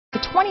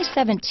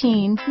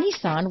2017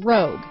 Nissan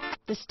Rogue.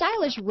 The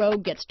stylish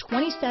Rogue gets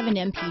 27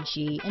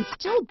 mpg and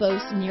still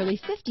boasts nearly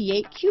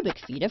 58 cubic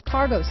feet of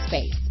cargo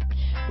space.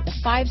 With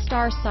a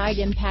 5-star side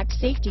impact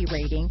safety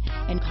rating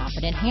and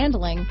confident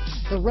handling,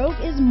 the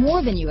Rogue is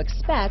more than you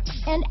expect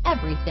and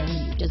everything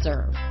you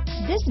deserve.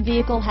 This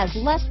vehicle has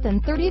less than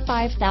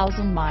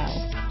 35,000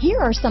 miles. Here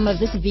are some of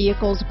this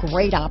vehicle's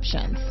great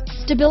options: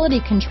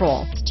 stability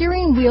control,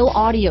 steering wheel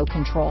audio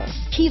controls,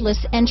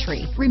 keyless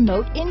entry,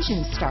 remote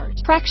engine start,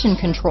 traction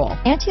control,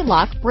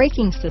 anti-lock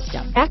braking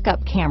system,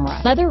 backup camera,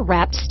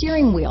 leather-wrapped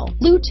steering wheel,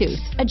 Bluetooth,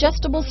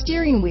 adjustable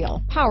steering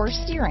wheel, power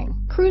steering,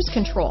 cruise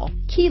control,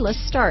 keyless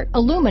start,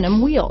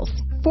 aluminum wheels,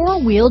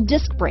 4-wheel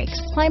disc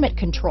brakes, climate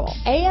control,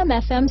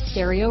 AM/FM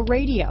stereo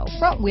radio,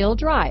 front-wheel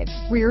drive,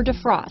 rear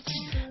defrost.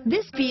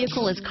 This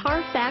vehicle is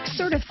CARFAX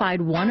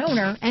certified one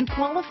owner and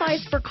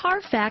qualifies for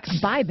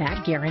CARFAX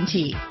buyback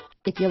guarantee.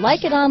 If you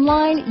like it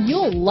online,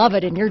 you'll love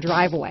it in your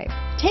driveway.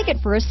 Take it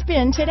for a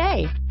spin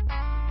today.